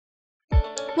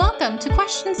Welcome to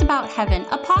Questions About Heaven,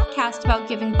 a podcast about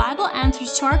giving Bible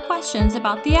answers to our questions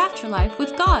about the afterlife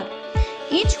with God.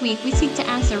 Each week, we seek to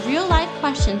answer real-life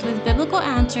questions with biblical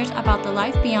answers about the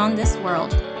life beyond this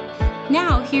world.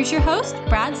 Now, here's your host,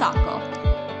 Brad Zockel.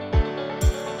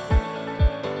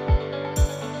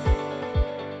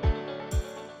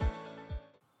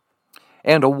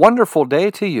 And a wonderful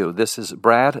day to you. This is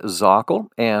Brad Zockel,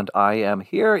 and I am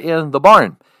here in the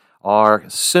barn, our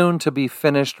soon-to-be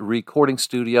finished recording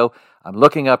studio. I'm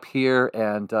looking up here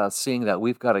and seeing that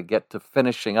we've got to get to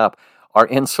finishing up our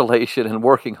insulation and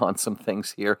working on some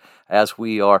things here as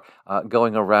we are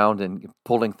going around and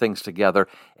pulling things together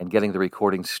and getting the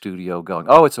recording studio going.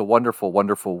 Oh, it's a wonderful,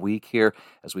 wonderful week here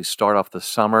as we start off the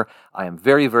summer. I am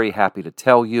very, very happy to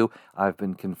tell you I've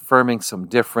been confirming some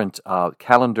different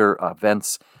calendar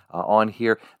events on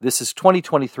here. This is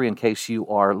 2023 in case you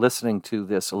are listening to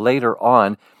this later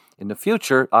on in the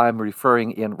future. I'm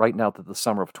referring in right now to the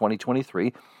summer of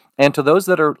 2023. And to those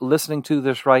that are listening to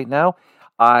this right now,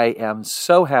 I am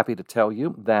so happy to tell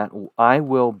you that I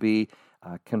will be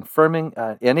confirming,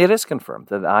 and it is confirmed,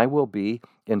 that I will be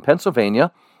in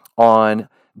Pennsylvania on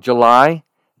July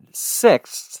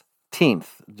 16th.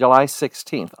 July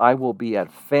 16th, I will be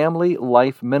at Family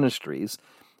Life Ministries.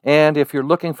 And if you're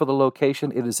looking for the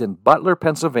location, it is in Butler,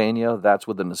 Pennsylvania. That's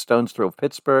within a stone's throw of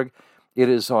Pittsburgh. It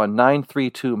is on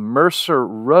 932 Mercer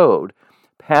Road.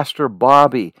 Pastor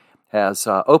Bobby has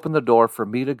opened the door for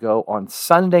me to go on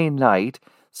Sunday night,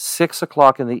 6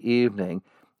 o'clock in the evening,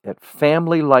 at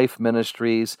Family Life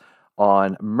Ministries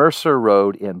on Mercer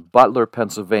Road in Butler,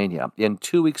 Pennsylvania. In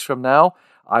 2 weeks from now,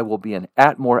 I will be in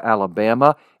Atmore,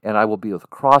 Alabama, and I will be with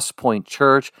Cross Point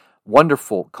Church.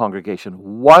 Wonderful congregation.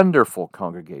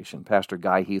 Pastor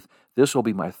Guy Heath. This will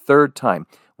be my third time.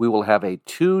 We will have a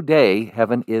 2-day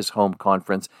Heaven is Home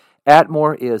conference.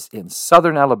 Atmore is in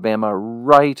southern Alabama,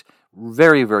 right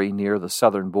very, very near the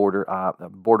southern border,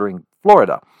 bordering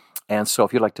Florida. And so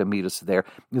if you'd like to meet us there,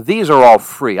 these are all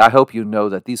free. I hope you know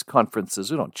that these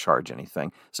conferences, we don't charge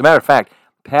anything. As a matter of fact,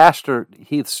 Pastor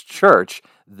Heath's church,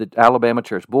 the Alabama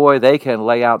church, boy, they can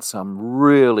lay out some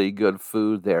really good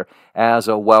food there as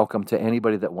a welcome to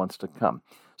anybody that wants to come.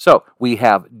 So we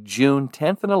have June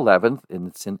 10th and 11th, and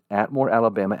it's in Atmore,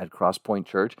 Alabama at Cross Point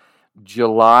Church.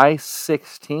 July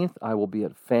 16th, I will be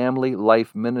at Family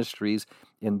Life Ministries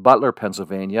in Butler,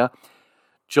 Pennsylvania.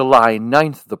 July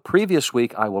 9th, the previous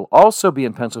week, I will also be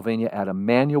in Pennsylvania at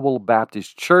Emmanuel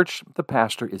Baptist Church. The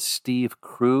pastor is Steve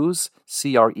Crews,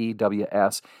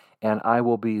 C-R-E-W-S, and I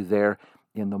will be there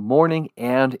in the morning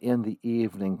and in the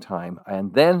evening time.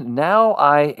 And then now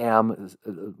I am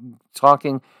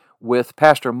talking with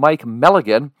Pastor Mike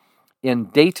Milligan in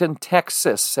Dayton,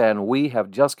 Texas, and we have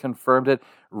just confirmed it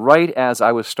right as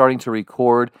I was starting to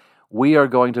record. We are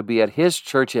going to be at his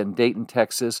church in Dayton,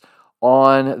 Texas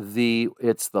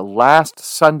it's the last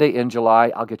Sunday in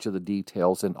July. I'll get you the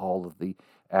details and all of the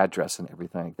address and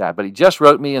everything like that. But he just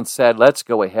wrote me and said, let's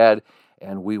go ahead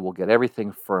and we will get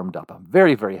everything firmed up. I'm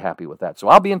very, very happy with that. So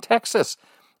I'll be in Texas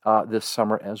this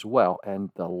summer as well, and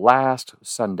the last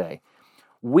Sunday.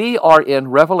 We are in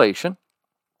Revelation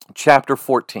chapter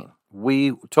 14.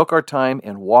 We took our time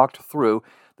and walked through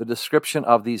the description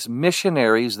of these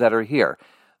missionaries that are here.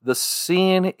 The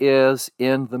scene is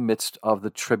in the midst of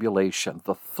the tribulation.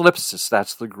 The thlipsis,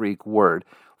 that's the Greek word,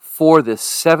 for this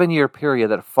 7-year period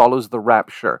that follows the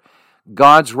rapture.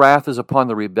 God's wrath is upon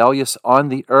the rebellious on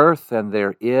the earth, and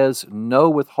there is no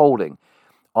withholding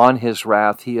on his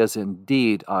wrath. He is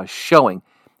indeed showing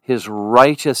his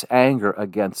righteous anger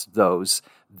against those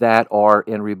that are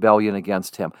in rebellion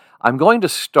against him. I'm going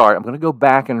to go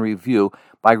back and review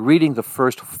by reading the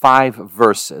first 5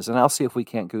 verses, and I'll see if we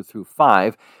can't go through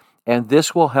 5, and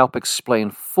this will help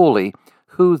explain fully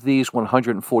who these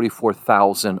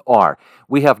 144,000 are.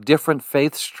 We have different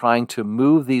faiths trying to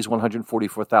move these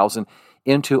 144,000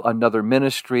 into another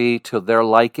ministry to their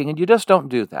liking, and you just don't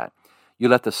do that. You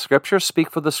let the Scripture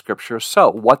speak for the Scripture. So,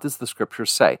 what does the Scripture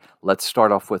say? Let's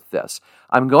start off with this.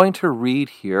 I'm going to read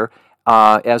here.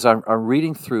 As I'm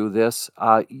reading through this,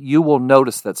 you will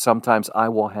notice that sometimes I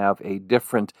will have a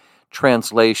different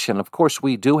translation. Of course,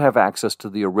 we do have access to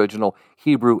the original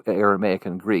Hebrew, Aramaic,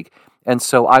 and Greek. And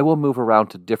so I will move around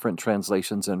to different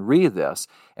translations and read this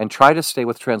and try to stay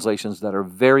with translations that are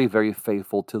very, very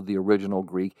faithful to the original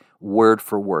Greek word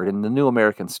for word. And the New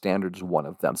American Standard is one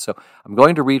of them. So I'm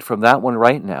going to read from that one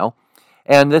right now.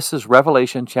 And this is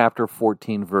Revelation chapter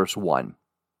 14, verse 1.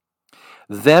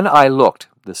 Then I looked,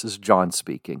 this is John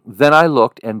speaking, then I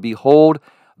looked, and behold,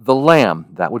 the Lamb,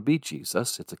 that would be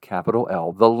Jesus, it's a capital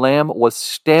L, the Lamb was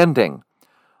standing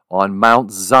on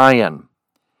Mount Zion,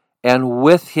 and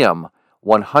with him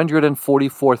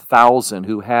 144,000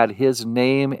 who had his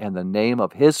name and the name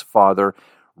of his Father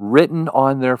written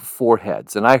on their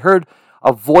foreheads. And I heard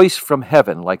a voice from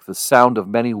heaven like the sound of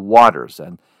many waters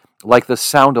and like the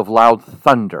sound of loud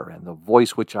thunder. And the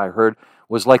voice which I heard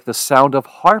was like the sound of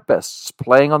harpists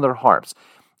playing on their harps.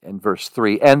 In verse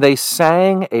 3, and they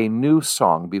sang a new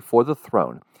song before the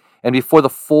throne and before the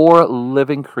four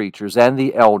living creatures and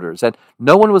the elders. And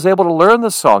no one was able to learn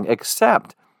the song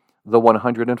except the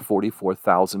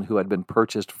 144,000 who had been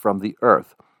purchased from the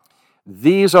earth.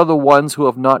 These are the ones who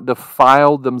have not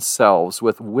defiled themselves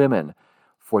with women,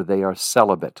 for they are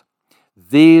celibate.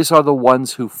 These are the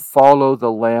ones who follow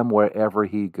the Lamb wherever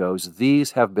he goes.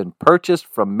 These have been purchased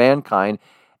from mankind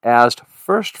as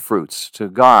firstfruits to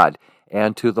God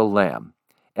and to the Lamb.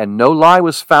 And no lie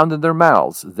was found in their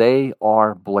mouths. They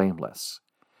are blameless.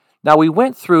 Now, we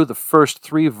went through the first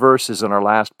 3 verses in our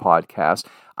last podcast.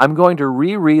 I'm going to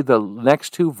reread the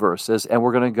next 2 verses, and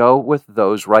we're going to go with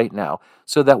those right now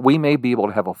so that we may be able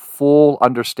to have a full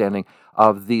understanding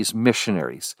of these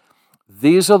missionaries.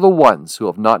 These are the ones who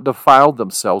have not defiled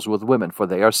themselves with women, for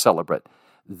they are celibate.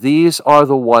 These are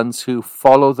the ones who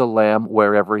follow the Lamb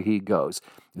wherever he goes.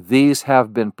 These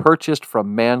have been purchased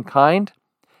from mankind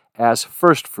as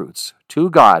firstfruits to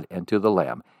God and to the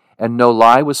Lamb. And no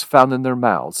lie was found in their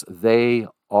mouths. They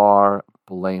are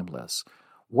blameless.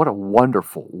 What a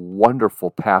wonderful,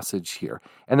 wonderful passage here.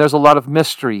 And there's a lot of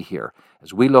mystery here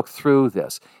as we look through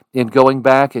this. In going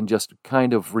back and just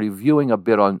kind of reviewing a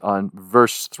bit on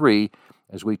verse 3,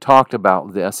 as we talked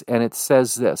about this, and it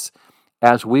says this,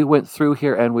 as we went through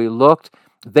here and we looked,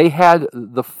 they had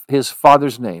his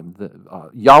Father's name,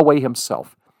 Yahweh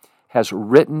himself, has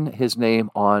written his name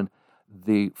on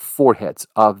the foreheads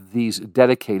of these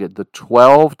dedicated, the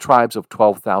 12 tribes of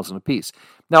 12,000 apiece.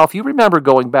 Now, if you remember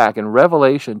going back in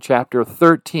Revelation chapter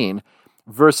 13,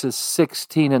 verses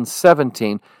 16 and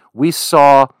 17, we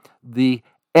saw the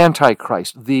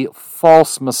Antichrist, the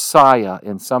false Messiah,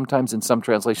 and sometimes in some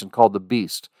translation called the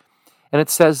beast. And it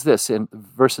says this in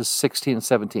verses 16 and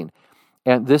 17,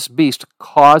 and this beast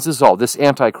causes all, this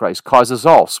Antichrist causes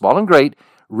all, small and great,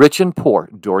 rich and poor,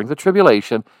 during the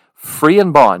tribulation, free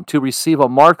and bond, to receive a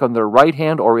mark on their right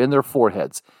hand or in their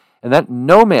foreheads, and that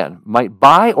no man might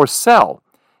buy or sell,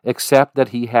 except that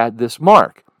he had this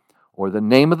mark, or the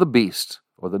name of the beast,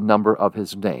 or the number of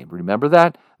his name. Remember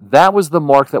that? That was the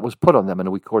mark that was put on them, and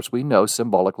of course we know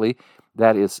symbolically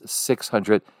that is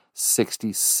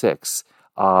 666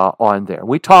 on there.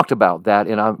 We talked about that,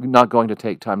 and I'm not going to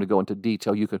take time to go into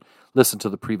detail. You could listen to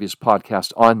the previous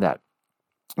podcast on that.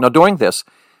 Now, during this,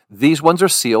 these ones are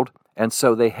sealed, and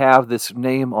so they have this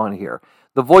name on here.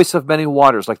 The voice of many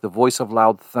waters, like the voice of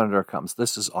loud thunder, comes.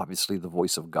 This is obviously the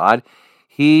voice of God.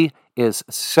 He is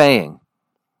saying,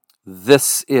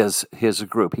 this is his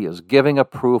group. He is giving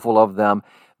approval of them.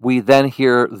 We then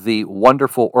hear the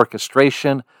wonderful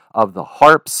orchestration of the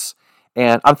harps.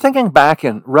 And I'm thinking back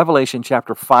in Revelation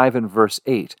chapter 5 and verse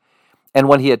 8. And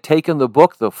when he had taken the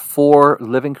book, the 4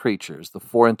 living creatures, the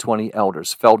 24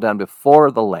 elders, fell down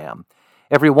before the Lamb.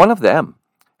 Every one of them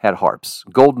had harps,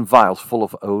 golden vials full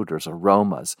of odors,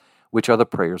 aromas, which are the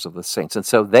prayers of the saints. And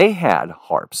so they had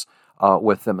harps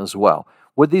with them as well.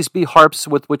 Would these be harps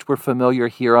with which we're familiar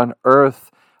here on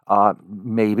earth?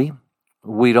 Maybe.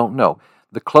 We don't know.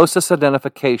 The closest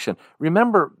identification.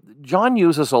 Remember, John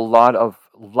uses a lot of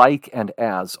like and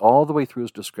as all the way through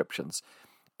his descriptions.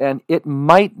 And it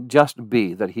might just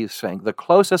be that he's saying, the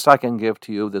closest I can give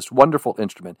to you, this wonderful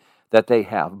instrument that they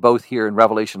have, both here in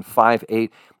Revelation 5:8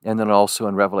 and then also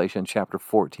in Revelation chapter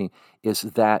 14, is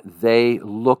that they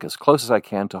look as close as I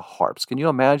can to harps. Can you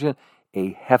imagine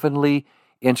a heavenly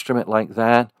instrument like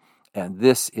that? And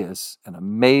this is an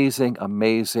amazing,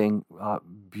 amazing,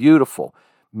 beautiful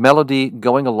melody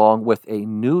going along with a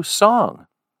new song.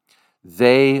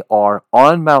 They are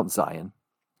on Mount Zion.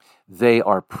 They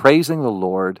are praising the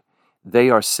Lord. They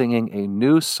are singing a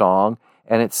new song.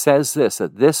 And it says this,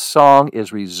 that this song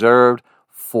is reserved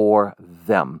for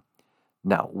them.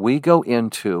 Now, we go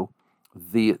into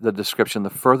the description, the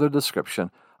further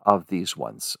description of these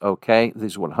ones, okay?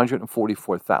 These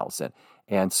 144,000.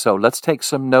 And so let's take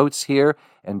some notes here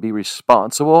and be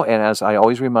responsible. And as I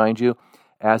always remind you,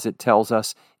 as it tells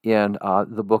us in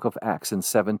the book of Acts in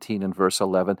 17 and verse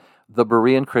 11, the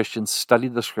Berean Christians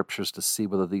studied the scriptures to see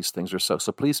whether these things are so.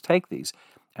 So please take these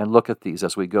and look at these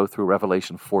as we go through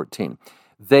Revelation 14.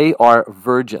 They are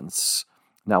virgins.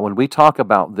 Now, when we talk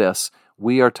about this,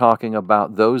 we are talking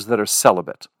about those that are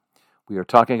celibate. We are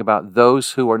talking about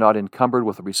those who are not encumbered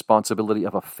with the responsibility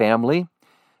of a family.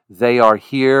 They are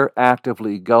here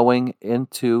actively going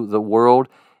into the world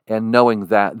and knowing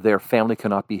that their family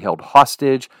cannot be held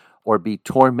hostage or be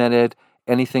tormented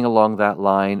anything along that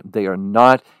line. They are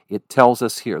not, it tells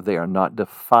us here, they are not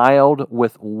defiled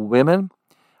with women.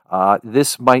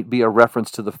 This might be a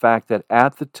reference to the fact that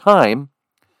at the time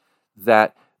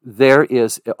that there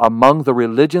is, among the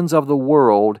religions of the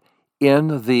world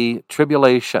in the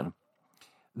tribulation,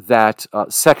 that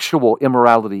sexual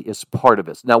immorality is part of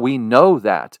it. Now we know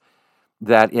that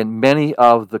in many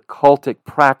of the cultic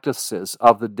practices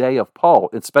of the day of Paul,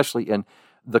 especially in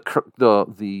the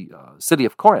city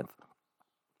of Corinth,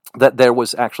 that there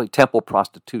was actually temple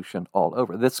prostitution all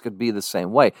over. This could be the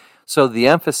same way. So the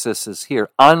emphasis is here,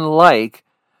 unlike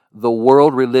the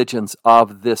world religions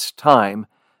of this time,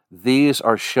 these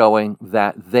are showing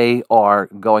that they are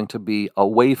going to be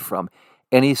away from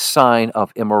any sign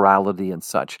of immorality and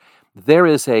such. There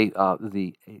is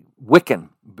the Wiccan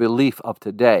belief of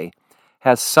today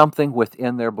has something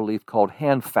within their belief called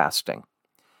hand fasting.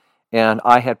 And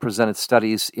I had presented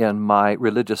studies in my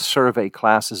religious survey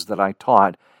classes that I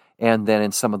taught, and then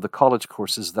in some of the college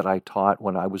courses that I taught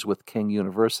when I was with King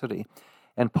University.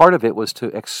 And part of it was to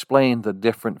explain the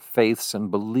different faiths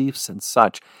and beliefs and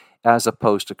such, as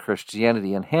opposed to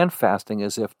Christianity. And hand fasting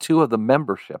is if two of the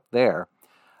membership there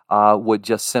would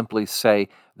just simply say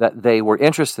that they were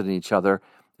interested in each other,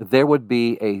 there would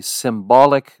be a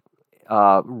symbolic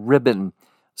ribbon,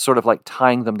 sort of like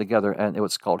tying them together, and it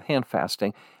was called hand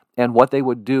fasting. And what they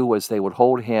would do was they would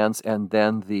hold hands, and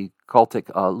then the cultic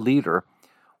leader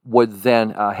would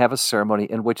then have a ceremony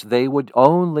in which they would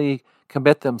only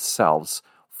commit themselves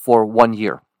for 1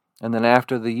 year. And then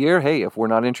after the year, hey, if we're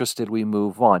not interested, we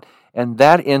move on. And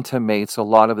that intimates a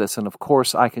lot of this. And of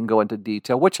course, I can go into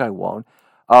detail, which I won't,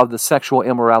 of the sexual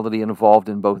immorality involved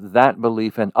in both that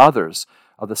belief and others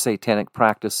of the satanic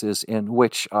practices in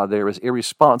which there is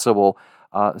irresponsible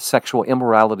sexual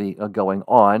immorality going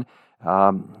on,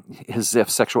 as if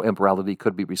sexual immorality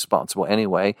could be responsible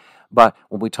anyway. But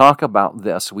when we talk about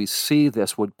this, we see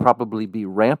this would probably be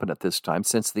rampant at this time,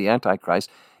 since the Antichrist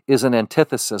is an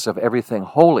antithesis of everything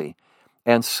holy.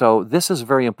 And so this is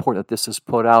very important that this is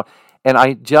put out. And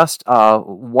I just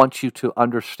want you to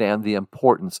understand the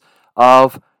importance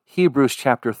of Hebrews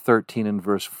chapter 13 and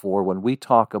verse 4 when we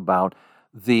talk about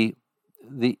the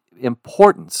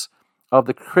importance of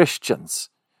the Christians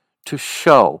to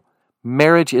show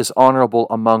marriage is honorable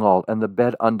among all, and the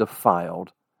bed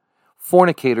undefiled.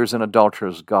 Fornicators and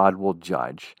adulterers God will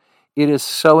judge. It is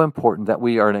so important that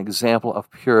we are an example of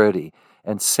purity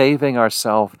and saving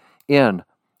ourselves in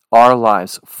our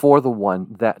lives for the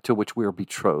one that to which we are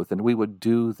betrothed, and we would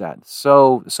do that.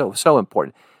 So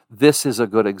important. This is a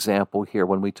good example here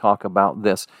when we talk about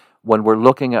this, when we're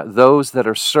looking at those that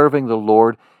are serving the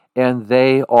Lord and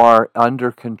they are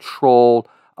under control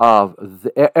of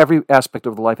every aspect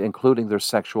of the life, including their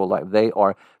sexual life. They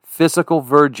are physical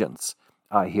virgins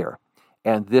here.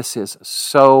 And this is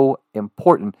so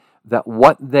important that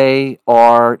what they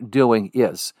are doing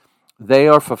is they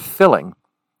are fulfilling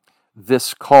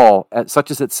this call, such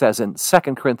as it says in 2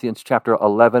 Corinthians chapter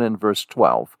 11 and verse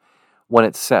 12, when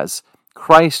it says,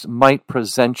 Christ might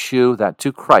present you, that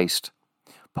to Christ,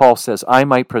 Paul says, I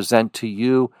might present to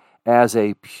you as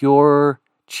a pure,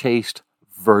 chaste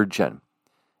virgin.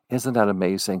 Isn't that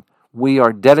amazing? We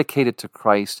are dedicated to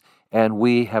Christ, and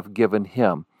we have given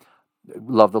Him.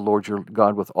 Love the Lord your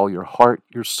God with all your heart,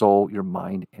 your soul, your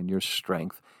mind, and your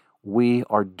strength. We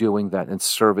are doing that and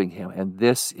serving Him. And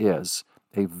this is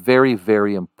a very,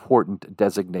 very important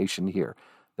designation here,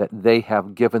 that they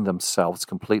have given themselves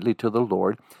completely to the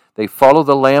Lord. They follow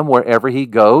the Lamb wherever He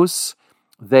goes.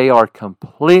 They are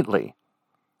completely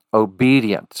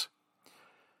obedient.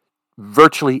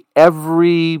 Virtually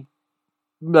every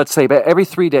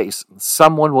 3 days,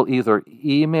 someone will either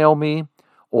email me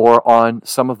or on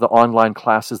some of the online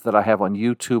classes that I have on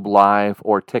YouTube Live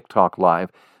or TikTok Live,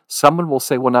 someone will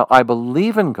say, well, now I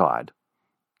believe in God.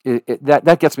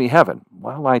 That gets me heaven.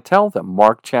 Well, I tell them,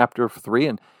 Mark chapter 3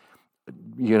 and,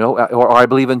 or I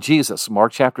believe in Jesus.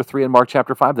 Mark chapter 3 and Mark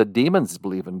chapter 5, the demons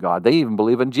believe in God. They even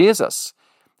believe in Jesus.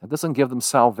 That doesn't give them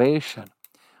salvation.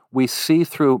 We see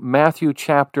through Matthew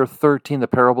chapter 13, the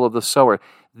parable of the sower,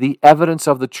 the evidence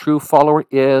of the true follower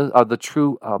the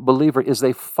true believer is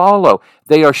they follow.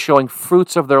 They are showing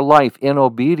fruits of their life in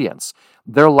obedience.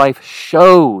 Their life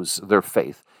shows their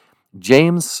faith.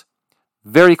 James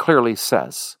very clearly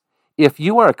says, if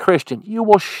you are a Christian, you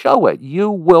will show it. You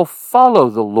will follow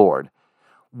the Lord.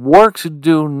 Works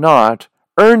do not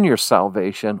earn your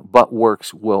salvation, but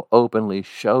works will openly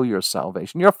show your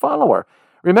salvation. You're a follower.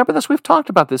 Remember this? We've talked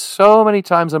about this so many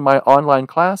times in my online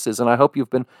classes, and I hope you've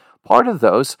been part of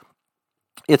those.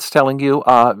 It's telling you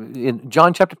in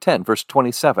John chapter 10, verse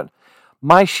 27,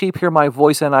 my sheep hear my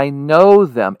voice, and I know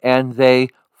them, and they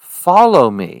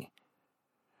follow me.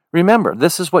 Remember,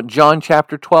 this is what John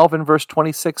chapter 12 and verse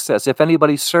 26 says. If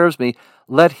anybody serves me,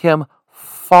 let him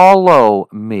follow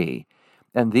me.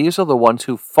 And these are the ones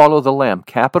who follow the Lamb,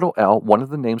 capital L, one of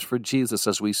the names for Jesus,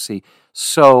 as we see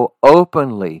so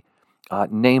openly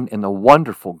named in the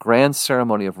wonderful grand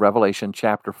ceremony of Revelation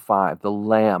chapter 5, the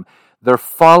Lamb. They're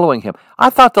following him. I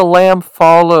thought the Lamb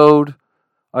followed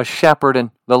a shepherd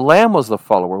and the Lamb was the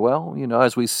follower. Well,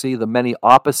 as we see the many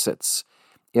opposites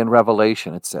in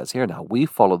Revelation, it says here, now we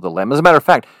follow the Lamb. As a matter of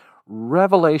fact,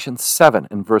 Revelation 7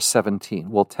 and verse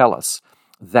 17 will tell us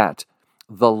that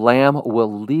the Lamb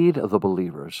will lead the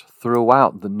believers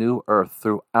throughout the new earth,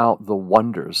 throughout the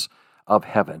wonders of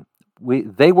heaven.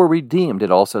 They were redeemed,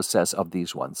 it also says of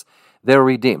these ones. They're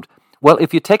redeemed. Well,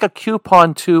 if you take a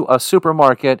coupon to a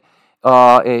supermarket,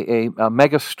 a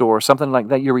mega store, something like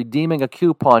that, you're redeeming a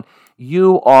coupon,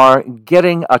 you are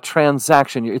getting a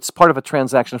transaction. It's part of a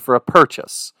transaction for a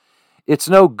purchase. It's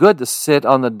no good to sit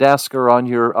on the desk or on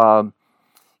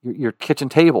your kitchen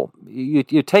table.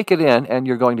 You take it in and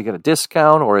you're going to get a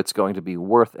discount or it's going to be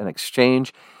worth an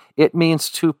exchange. It means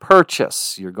to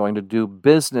purchase. You're going to do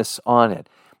business on it.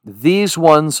 These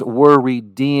ones were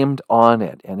redeemed on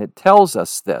it. And it tells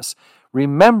us this,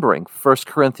 remembering 1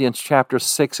 Corinthians chapter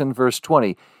 6 and verse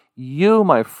 20, you,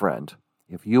 my friend,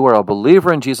 if you are a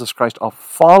believer in Jesus Christ, a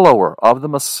follower of the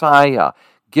Messiah,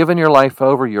 giving your life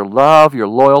over, your love, your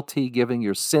loyalty, giving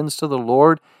your sins to the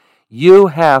Lord, you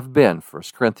have been, 1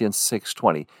 Corinthians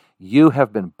 6:20, you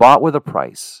have been bought with a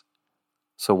price.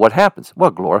 So what happens?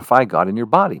 Well, glorify God in your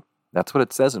body. That's what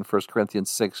it says in 1 Corinthians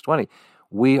 6:20.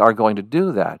 We are going to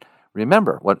do that.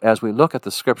 Remember, as we look at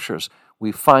the Scriptures,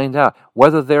 we find out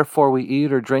whether therefore we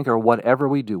eat or drink or whatever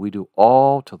we do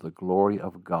all to the glory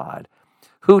of God.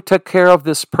 Who took care of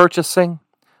this purchasing?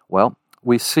 Well,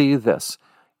 we see this.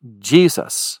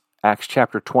 Jesus, Acts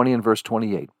chapter 20 and verse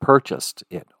 28, purchased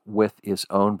it with his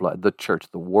own blood, the church,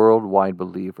 the worldwide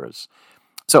believers.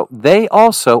 So they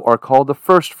also are called the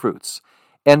first fruits.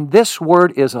 And this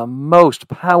word is a most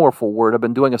powerful word. I've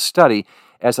been doing a study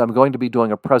as I'm going to be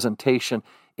doing a presentation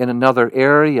in another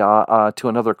area to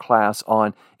another class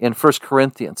in 1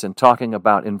 Corinthians and talking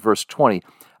about in verse 20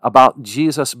 about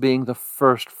Jesus being the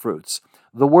first fruits.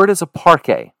 The word is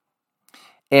aparche.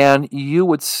 And you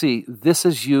would see this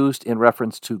is used in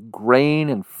reference to grain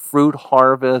and fruit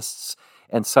harvests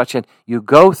and such. And you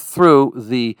go through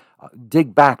the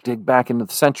dig back into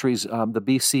the centuries, the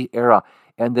BC era,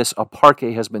 and this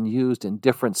aparche has been used in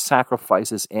different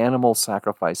sacrifices, animal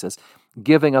sacrifices,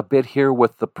 giving a bit here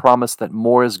with the promise that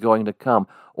more is going to come,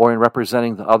 or in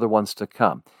representing the other ones to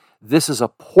come. This is a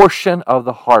portion of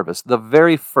the harvest, the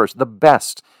very first, the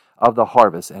best of the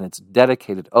harvest, and it's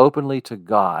dedicated openly to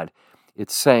God.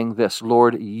 It's saying this,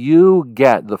 Lord, you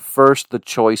get the first, the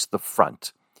choice, the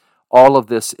front. All of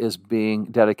this is being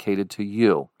dedicated to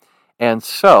you. And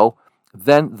so,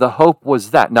 then the hope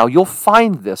was that. Now, you'll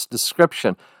find this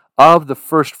description of the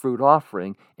first fruit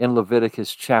offering in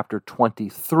Leviticus chapter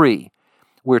 23.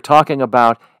 We're talking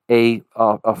about a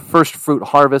first fruit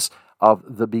harvest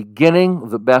of the beginning,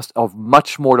 the best, of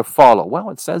much more to follow. Well,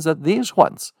 it says that these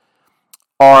ones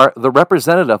are the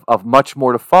representative of much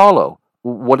more to follow.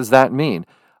 What does that mean?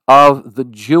 Of the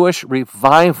Jewish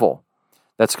revival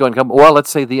that's going to come. Well,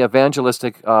 let's say the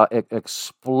evangelistic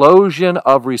explosion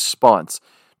of response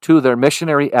to their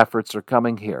missionary efforts are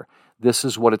coming here. This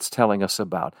is what it's telling us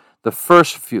about. The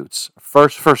first fruits,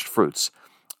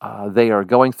 they are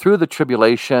going through the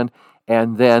tribulation,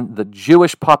 and then the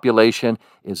Jewish population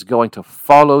is going to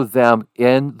follow them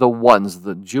in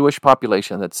the Jewish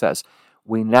population that says,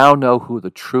 we now know who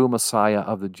the true Messiah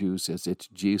of the Jews is. It's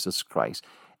Jesus Christ,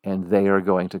 and they are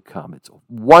going to come. It's a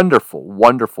wonderful,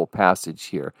 wonderful passage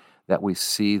here that we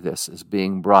see this as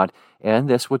being brought, and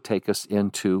this would take us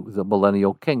into the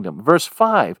millennial kingdom. Verse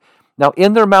 5, now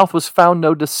in their mouth was found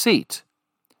no deceit.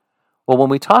 Well, when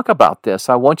we talk about this,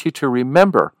 I want you to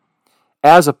remember,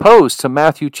 as opposed to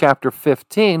Matthew chapter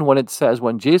 15, when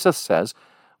Jesus says,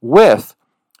 with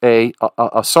a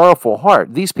sorrowful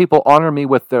heart, these people honor me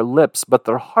with their lips, but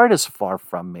their heart is far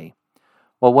from me.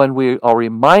 Well, when we are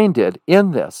reminded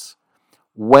in this,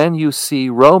 when you see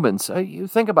Romans, you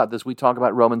think about this, we talk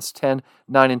about Romans 10,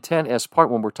 9 and 10 as part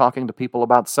when we're talking to people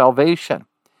about salvation.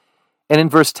 And in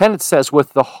verse 10 it says,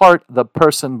 with the heart the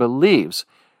person believes,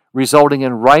 resulting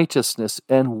in righteousness,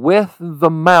 and with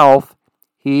the mouth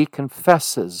he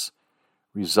confesses,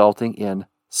 resulting in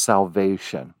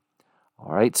salvation.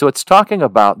 All right, so it's talking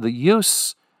about the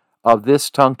use of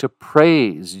this tongue to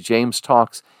praise. James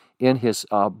talks in his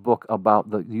book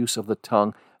about the use of the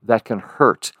tongue that can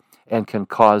hurt and can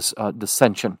cause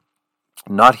dissension.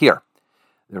 Not here.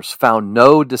 There's found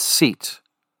no deceit.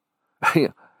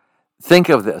 Think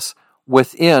of this.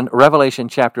 Within Revelation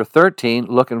chapter 13,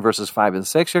 look in verses 5 and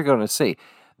 6, you're going to see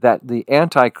that the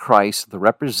Antichrist, the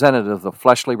representative, the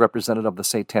fleshly representative of the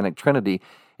Satanic Trinity,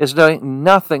 is doing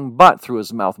nothing but through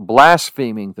his mouth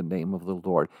blaspheming the name of the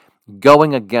Lord,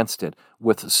 going against it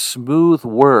with smooth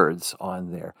words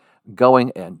on there,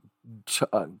 going and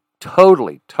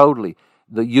totally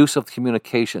the use of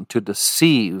communication to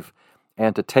deceive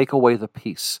and to take away the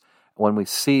peace. When we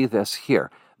see this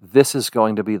here, this is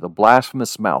going to be the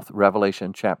blasphemous mouth,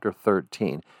 Revelation chapter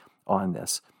 13 on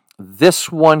this.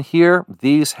 This one here,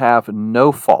 these have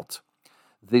no fault.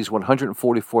 These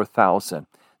 144,000.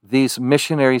 These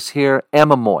missionaries here,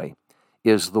 emimoi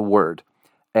is the word.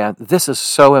 And this is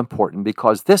so important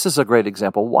because this is a great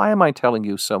example. Why am I telling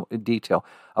you so in detail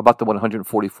about the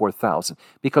 144,000?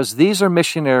 Because these are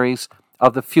missionaries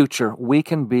of the future. We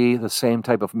can be the same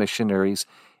type of missionaries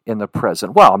in the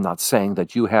present. Well, I'm not saying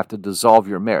that you have to dissolve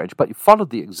your marriage, but you follow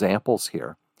the examples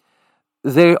here.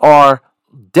 They are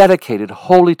dedicated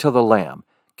wholly to the Lamb.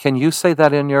 Can you say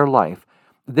that in your life?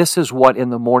 This is what in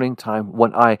the morning time,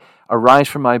 when I arise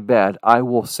from my bed, I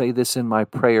will say this in my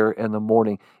prayer in the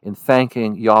morning in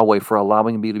thanking Yahweh for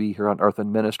allowing me to be here on earth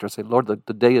and minister. I say, Lord,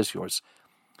 the day is yours.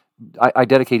 I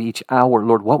dedicate each hour,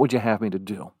 Lord, what would you have me to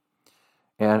do?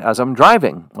 And as I'm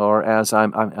driving or as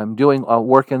I'm doing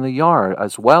work in the yard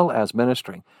as well as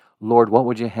ministering, Lord, what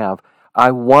would you have?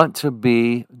 I want to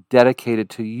be dedicated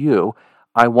to you.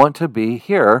 I want to be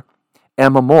here,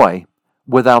 emimoi,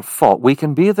 without fault. We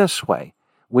can be this way.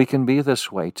 We can be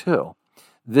this way too.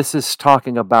 This is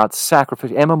talking about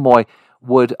sacrifice. Emimoi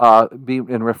would be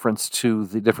in reference to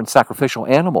the different sacrificial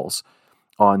animals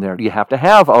on there. You have to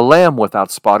have a lamb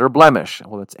without spot or blemish.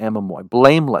 Well, that's emimoi,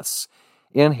 blameless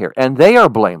in here. And they are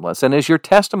blameless. And is your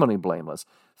testimony blameless?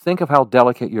 Think of how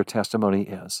delicate your testimony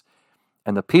is.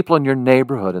 And the people in your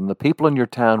neighborhood and the people in your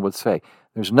town would say,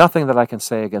 there's nothing that I can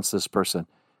say against this person.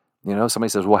 You know, somebody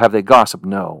says, well, have they gossiped?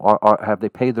 No. Or have they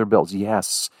paid their bills?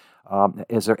 Yes.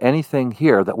 Is there anything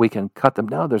here that we can cut them?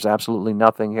 No, there's absolutely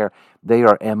nothing here. They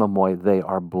are emimoi. They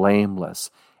are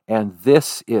blameless. And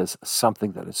this is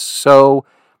something that is so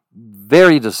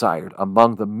very desired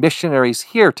among the missionaries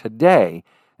here today.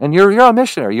 And you're a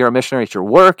missionary. You're a missionary at your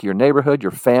work, your neighborhood,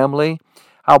 your family.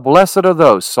 How blessed are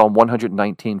those, Psalm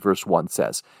 119 verse 1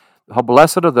 says. How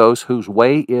blessed are those whose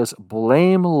way is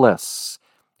blameless.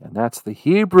 And that's the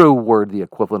Hebrew word, the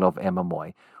equivalent of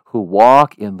emimoi, who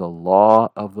walk in the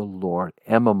law of the Lord,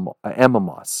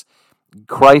 emimos.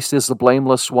 Christ is the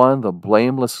blameless one, the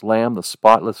blameless lamb, the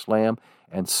spotless lamb,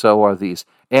 and so are these.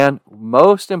 And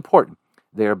most important,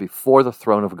 they are before the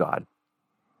throne of God.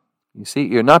 You see,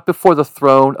 you're not before the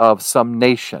throne of some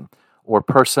nation or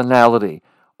personality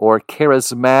or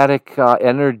charismatic,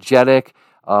 energetic,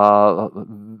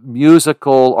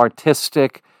 musical,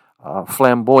 artistic,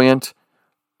 flamboyant,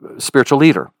 spiritual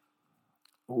leader.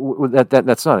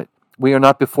 That's not it. We are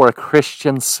not before a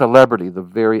Christian celebrity. The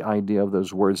very idea of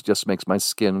those words just makes my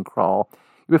skin crawl.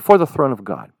 You're before the throne of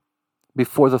God.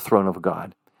 Before the throne of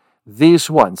God. These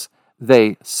ones,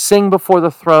 they sing before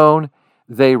the throne.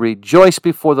 They rejoice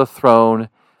before the throne.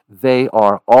 They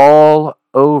are all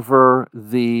over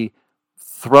the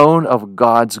throne of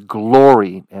God's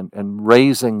glory and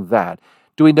raising that.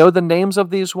 Do we know the names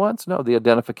of these ones? No, the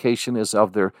identification is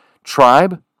of their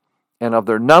tribe and of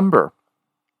their number.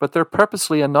 But they're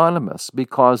purposely anonymous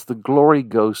because the glory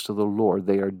goes to the Lord.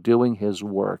 They are doing His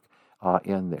work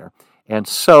in there. And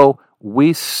so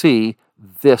we see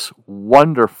this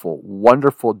wonderful,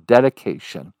 wonderful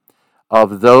dedication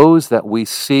of those that we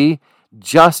see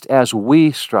just as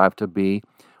we strive to be.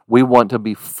 We want to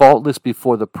be faultless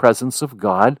before the presence of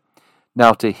God.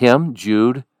 Now to him,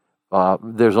 Jude,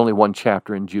 there's only one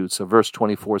chapter in Jude, so verse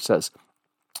 24 says,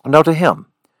 now to him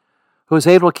who is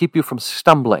able to keep you from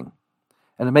stumbling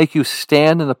and to make you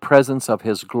stand in the presence of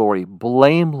His glory,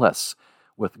 blameless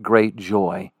with great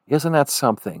joy. Isn't that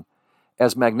something?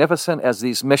 As magnificent as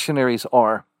these missionaries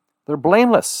are, they're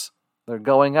blameless. They're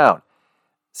going out.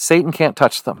 Satan can't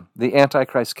touch them. The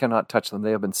Antichrist cannot touch them.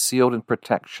 They have been sealed in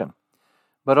protection.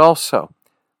 But also,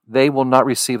 they will not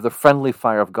receive the friendly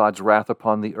fire of God's wrath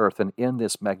upon the earth. And in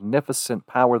this magnificent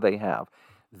power they have,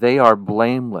 they are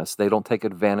blameless. They don't take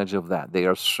advantage of that. They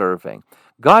are serving.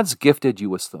 God's gifted you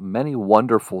with many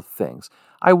wonderful things.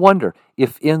 I wonder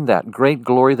if in that great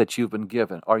glory that you've been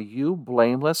given, are you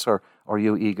blameless or are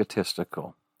you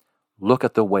egotistical? Look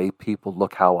at the way people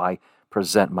look how I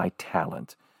present my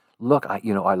talent. Look, I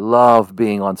love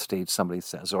being on stage, somebody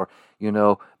says, or,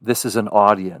 this is an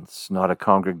audience, not a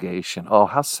congregation. Oh,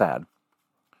 how sad.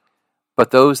 But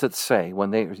those that say,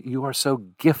 you are so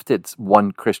gifted,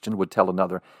 one Christian would tell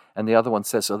another, and the other one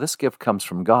says, so this gift comes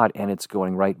from God, and it's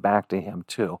going right back to him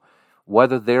too.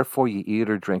 Whether therefore you eat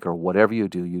or drink or whatever you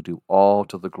do all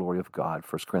to the glory of God.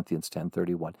 1 Corinthians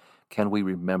 10:31. Can we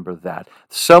remember that?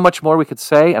 So much more we could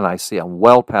say, and I see I'm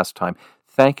well past time.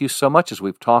 Thank you so much as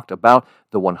we've talked about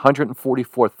the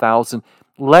 144,000.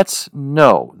 Let's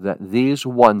know that these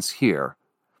ones here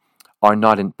are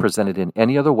not presented in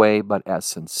any other way but as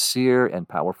sincere and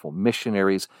powerful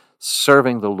missionaries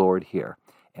serving the Lord here.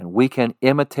 And we can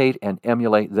imitate and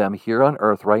emulate them here on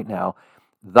earth right now.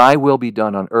 Thy will be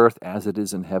done on earth as it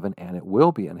is in heaven, and it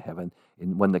will be in heaven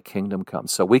when the kingdom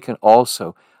comes. So we can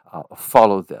also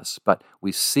follow this, but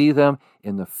we see them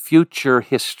in the future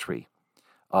history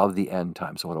of the end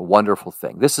times. What a wonderful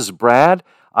thing. This is Brad.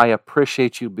 I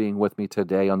appreciate you being with me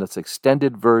today on this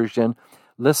extended version.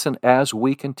 Listen, as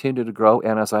we continue to grow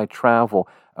and as I travel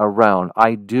around,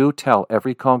 I do tell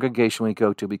every congregation we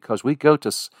go to, because we go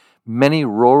to many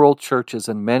rural churches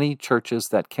and many churches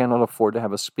that cannot afford to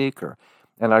have a speaker.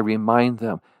 And I remind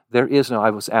them,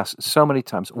 I was asked so many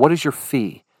times, what is your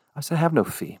fee? I said, I have no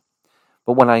fee.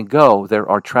 But when I go, there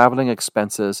are traveling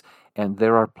expenses, and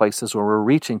there are places where we're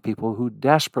reaching people who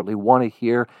desperately want to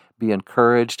hear, be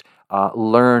encouraged,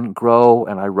 learn, grow,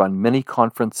 and I run many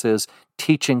conferences,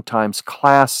 teaching times,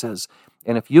 classes.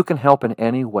 And if you can help in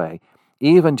any way,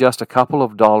 even just a couple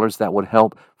of dollars, that would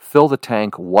help fill the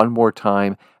tank one more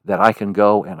time, that I can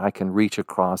go and I can reach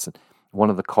across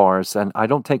one of the cars. And I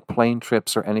don't take plane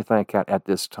trips or anything like that at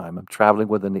this time. I'm traveling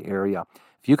within the area.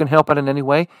 If you can help out in any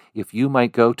way, if you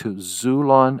might go to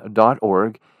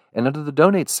Xulon.org and under the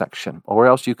donate section, or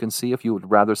else you can see if you would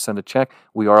rather send a check.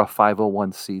 We are a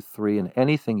 501c3, and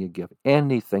anything you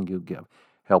give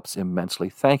helps immensely.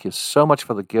 Thank you so much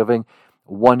for the giving.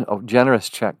 One generous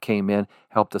check came in,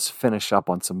 helped us finish up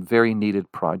on some very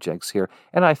needed projects here,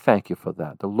 and I thank you for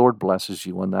that. The Lord blesses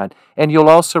you on that, and you'll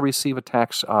also receive a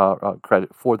tax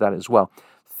credit for that as well.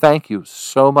 Thank you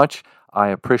so much. I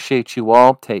appreciate you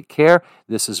all. Take care.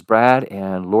 This is Brad,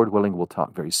 and Lord willing, we'll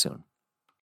talk very soon.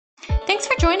 Thanks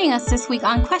for joining us this week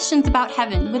on Questions About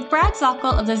Heaven with Brad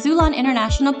Zockel of the Xulon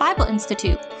International Bible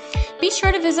Institute. Be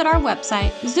sure to visit our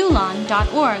website,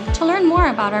 xulon.org, to learn more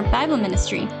about our Bible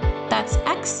ministry. That's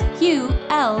xulon.org.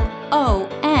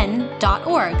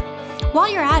 While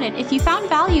you're at it, if you found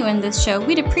value in this show,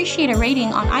 we'd appreciate a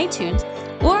rating on iTunes.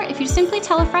 Or if you simply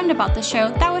tell a friend about the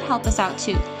show, that would help us out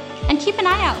too. And keep an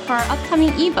eye out for our upcoming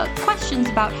ebook, Questions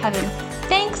About Heaven.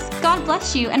 Thanks, God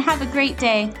bless you, and have a great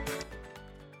day.